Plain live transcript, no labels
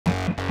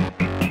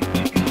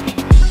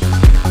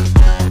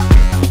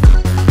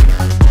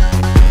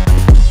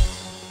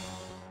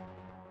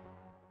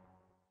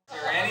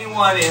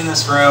anyone in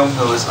this room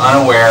who is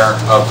unaware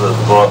of the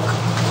book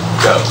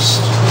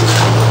Ghost?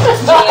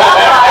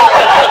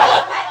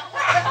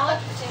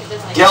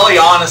 Kelly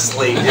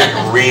honestly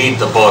didn't read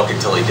the book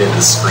until he did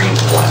the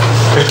screenplay.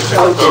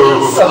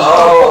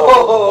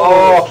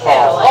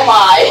 Oh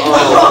my!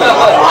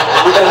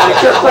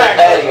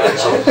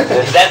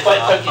 Is that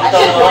what took you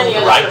so long to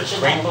write the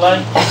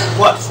screenplay?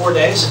 What, 4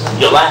 days?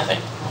 You're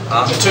laughing.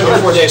 It took me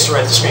 4 days to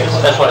write the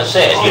screenplay. That's what I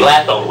said. You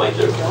laughed all the way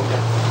through.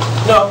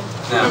 No.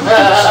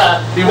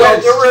 Well,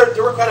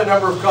 there were quite a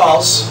number of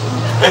calls.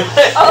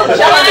 Oh,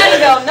 John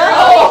Ringo,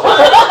 no!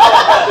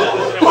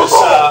 It was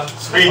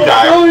speed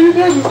dial. Oh, you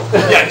didn't.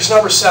 Yeah, he's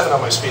number 7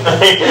 on my speed dial.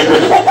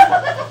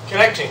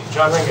 Connecting,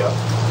 John Ringo.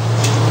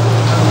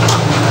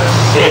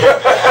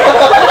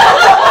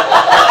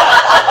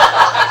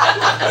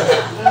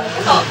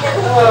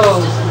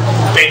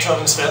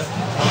 Beethoven's 5th.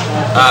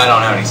 I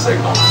don't have any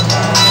signal.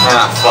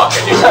 Ah, fuck, I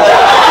do.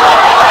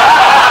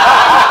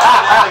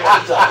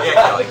 Yeah,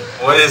 Kelly.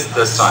 What is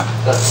this time?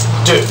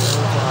 Dude,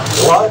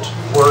 what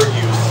were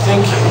you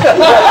thinking?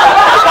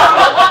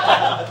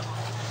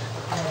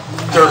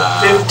 There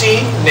are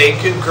 50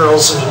 naked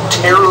girls in a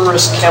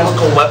terrorist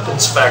chemical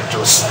weapons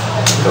factory.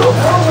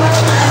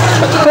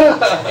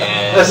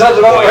 And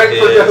the point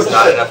is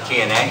not enough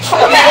TNA.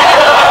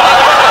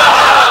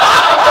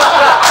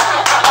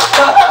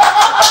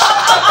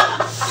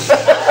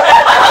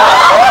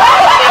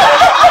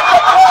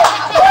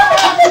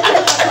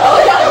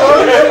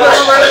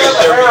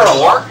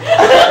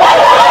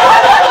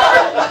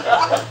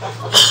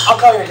 I'll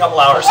call you in a couple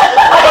hours.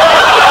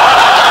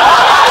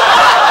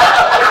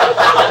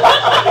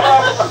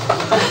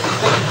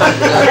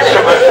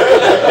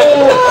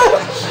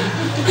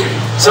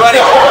 So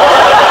anyway.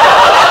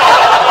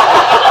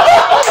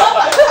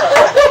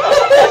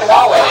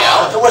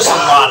 There was a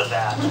lot of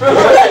that.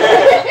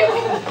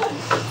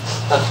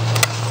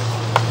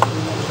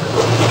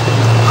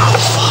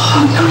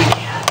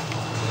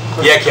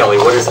 Yeah, Kelly,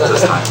 what is it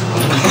this time?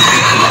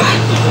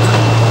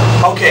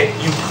 Okay,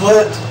 you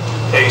put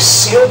a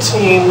SEAL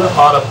team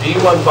on a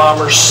B-1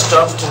 bomber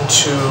stuffed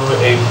into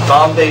a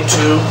Bombay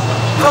tube.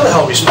 How the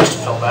hell are we supposed to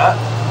film that?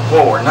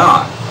 Well, we're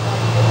not.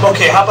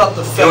 Okay, how about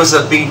the film? It was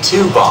a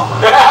B-2 bomber.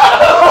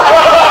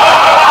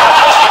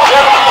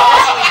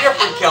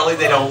 Different, Kelly.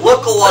 They don't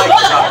look alike.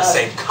 They're not the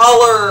same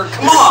color.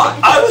 Come on.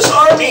 I was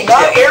Army,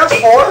 not Air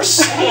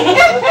Force.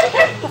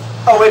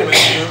 Oh, wait a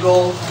minute.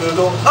 Google.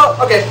 Oh,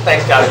 okay.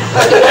 Thanks, got it.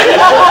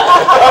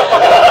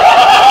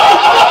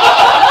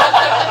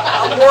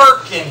 I'm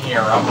working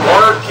here. I'm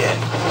working.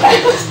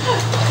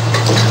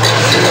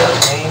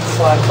 Plane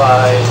fly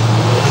by.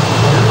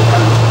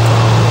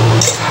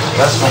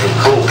 That's pretty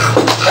cool.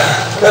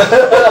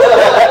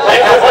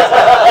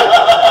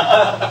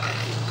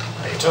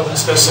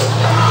 Beethoven's Fifth.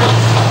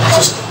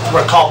 Just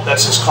recall.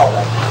 That's his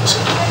callback.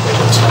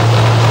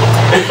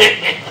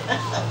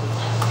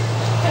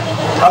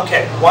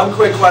 Okay, one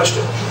quick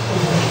question.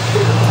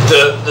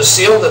 The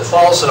SEAL that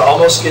falls and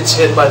almost gets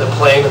hit by the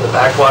plane and the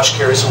backwash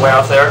carries him way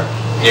out there?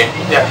 Yeah.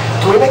 Yeah.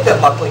 Can we make that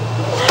Buckley?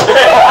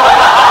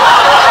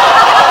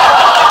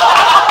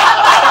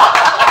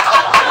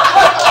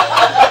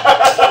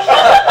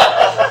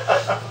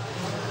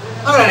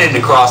 I'm not into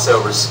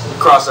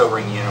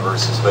crossovering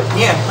universes, but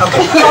yeah,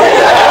 okay.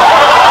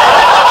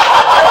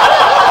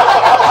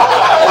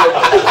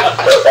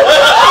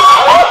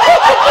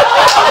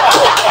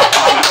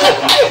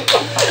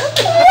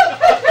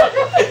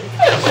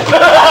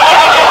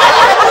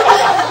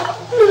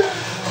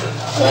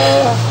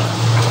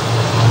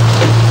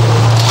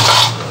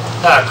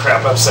 Ah,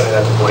 crap, I'm sending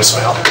that to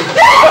voicemail.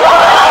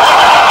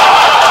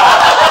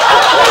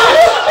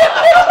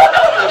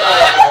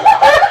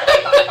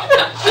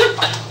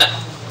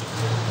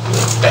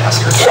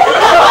 Bastard.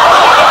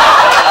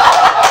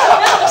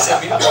 Send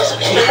me a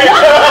voicemail.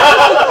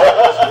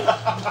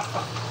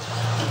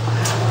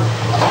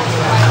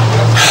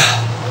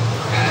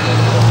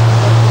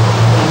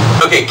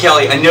 Okay,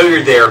 Kelly, I know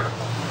you're there.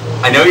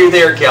 I know you're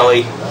there,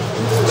 Kelly.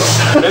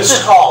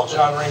 This call,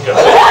 John Ringo.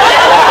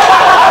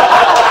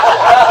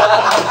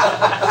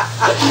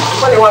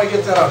 Why do you want to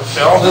get that on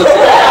film?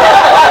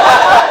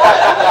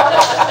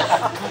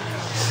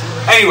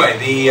 Anyway,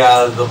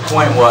 the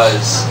point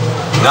was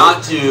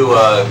not to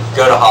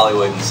go to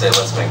Hollywood and say,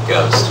 let's make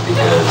Ghost,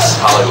 because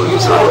Hollywood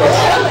was always.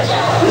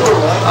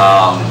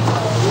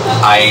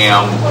 I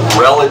am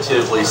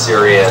relatively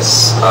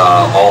serious,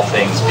 all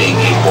things being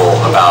equal,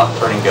 about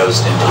turning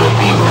Ghost into a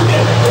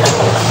B-movie.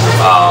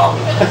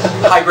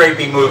 High-grade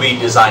B-movie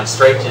designed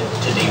straight to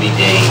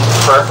DVD,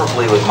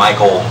 preferably with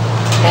Michael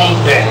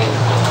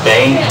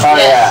Bain. Oh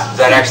yeah.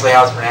 Is that actually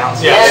how it's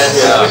pronounced? Yes.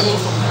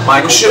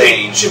 Michael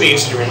Bain. Should be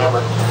easy to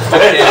remember.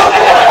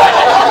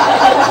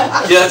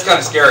 Yeah, that's kind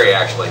of scary,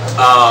 actually.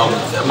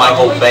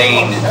 Michael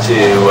Bain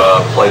to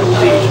play the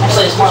lead.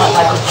 Actually, it's more like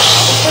Michael.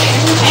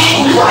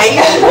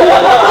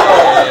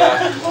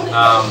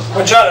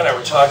 When John and I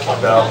were talking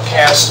about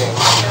casting,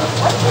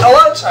 a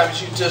lot of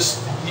times you just,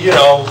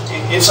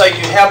 it's like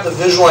you have the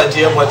visual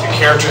idea of what the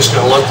character is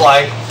going to look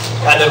like,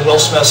 and then Will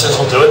Smith says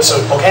he'll do it, so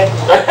okay.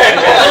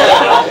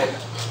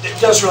 it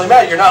doesn't really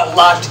matter. You're not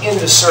locked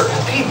into certain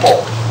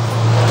people.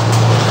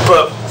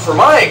 But for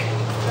Mike,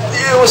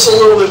 it was a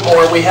little bit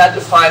more. We had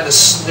to find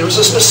this. There was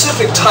a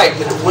specific type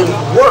that it wouldn't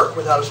work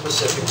without a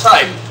specific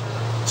type.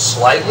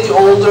 Slightly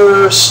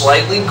older,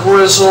 slightly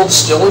grizzled,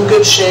 still in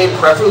good shape.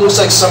 Preferably looks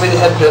like somebody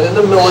that had been in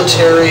the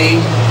military.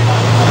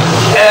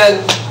 And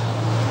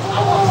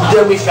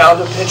then we found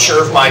a picture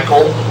of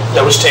Michael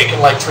that was taken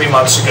like 3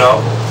 months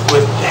ago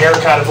with hair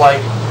kind of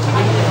like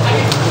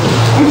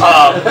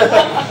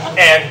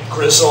and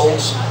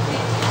grizzled.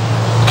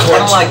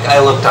 Kind of like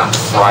I looked on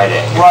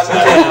Friday.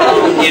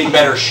 In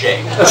better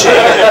shape.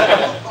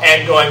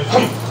 And going,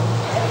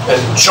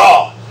 and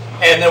jaw.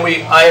 And then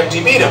we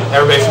IMDb'd him.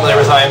 Everybody familiar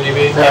with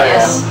IMDb?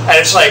 Yes. And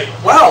it's like,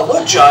 wow,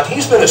 look, John,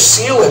 he's been a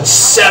SEAL in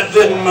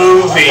 7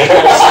 movies.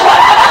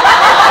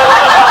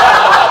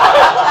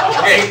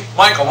 Hey,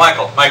 Michael,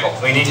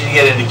 we need you to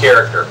get into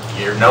character.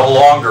 You're no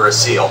longer a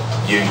SEAL.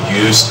 You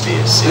used to be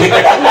a SEAL.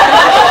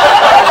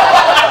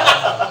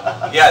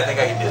 Yeah, I think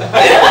I can do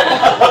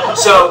that.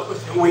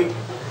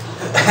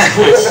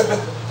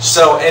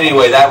 So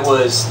anyway, that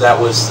was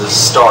the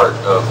start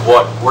of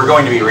what we're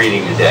going to be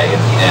reading today,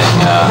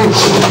 and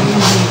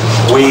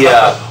we.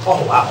 Oh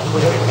wow,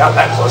 we haven't even got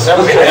that close.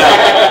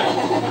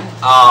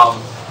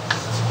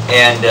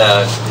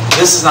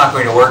 This is not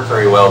going to work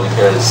very well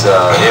because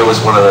it was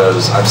one of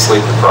those I'm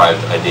sleep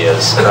deprived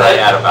ideas that I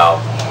had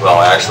about,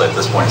 well, actually at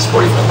this point it's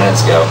 45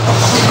 minutes ago.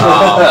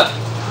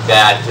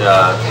 That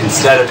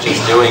instead of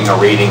just doing a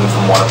reading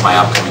from one of my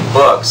upcoming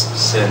books,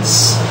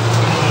 since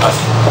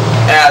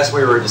as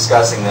we were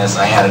discussing this,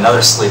 I had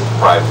another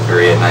sleep-deprived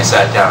period, and I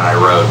sat down and I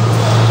wrote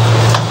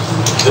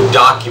the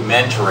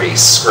documentary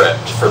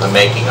script for the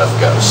making of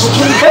Ghost.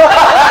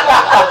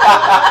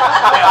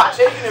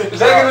 Is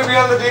that going to be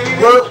on the DVD?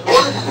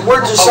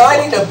 We're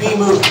designing a B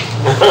movie.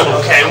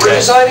 Okay, we're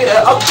designing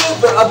a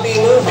B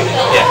movie.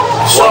 Yeah,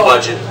 So- low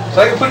budget. So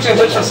I can put you in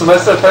touch with some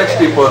SFX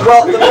people.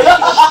 Well,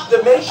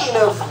 the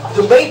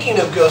making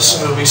of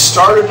Ghost movie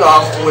started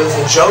off with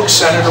a joke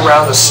centered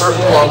around a certain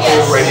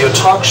local radio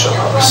talk show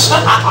host.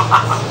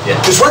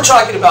 Because we're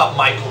talking about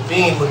Michael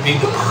Biehn would be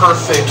the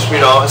perfect,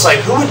 it's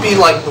like, who would be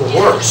like the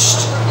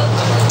worst?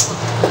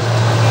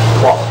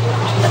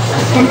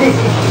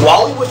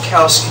 Wally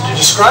Witkowski. To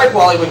describe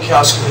Wally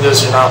Witkowski, who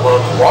does not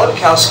local, Wally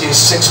Witkowski is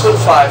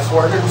 6'5",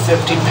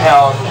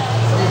 450-pound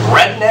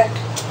redneck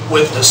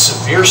with a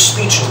severe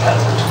speech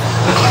impediment.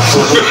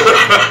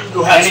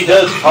 And he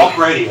does talk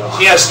radio.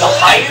 He has the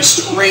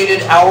highest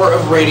rated hour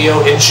of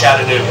radio in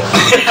Chattanooga.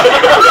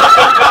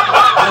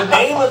 The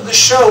name of the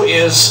show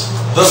is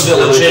The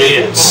Village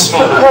Idiots.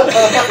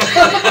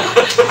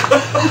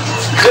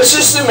 This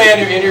is the man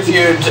who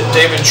interviewed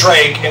David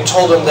Drake and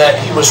told him that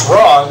he was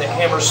wrong, that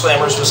Hammer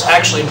Slammers was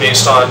actually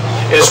based on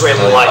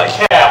Israeli light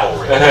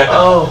cavalry.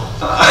 Oh.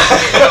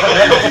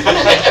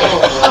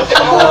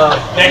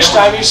 Next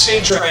time you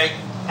see Drake,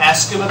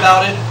 ask him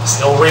about it,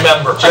 he'll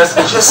remember. Just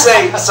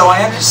say, so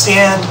I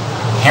understand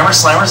Hammer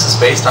Slammers is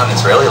based on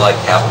Israeli like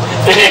cavalry.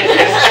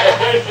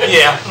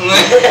 Yeah.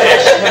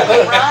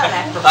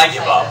 I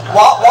give up.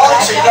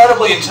 Wally's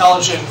incredibly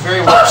intelligent,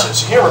 very well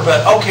sense of humor,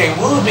 but okay,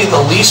 who would be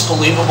the least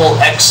believable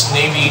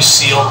ex-Navy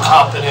SEAL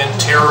competent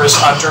terrorist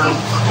hunter?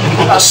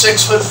 A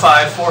 6'5",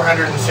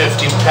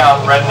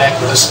 450-pound redneck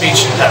with a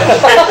speech impediment.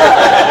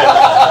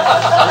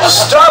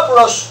 Stop or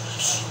else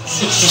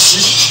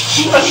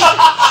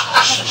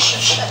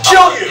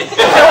kill you!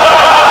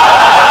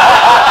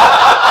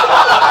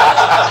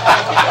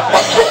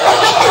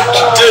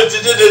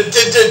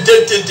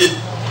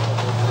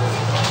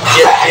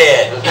 Get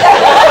dead.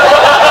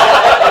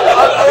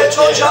 I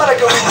told John, I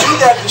go, to do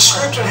that, the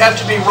script would have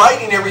to be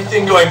writing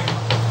everything going,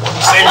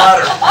 same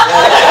letter.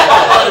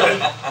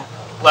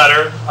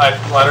 Letter,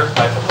 letter.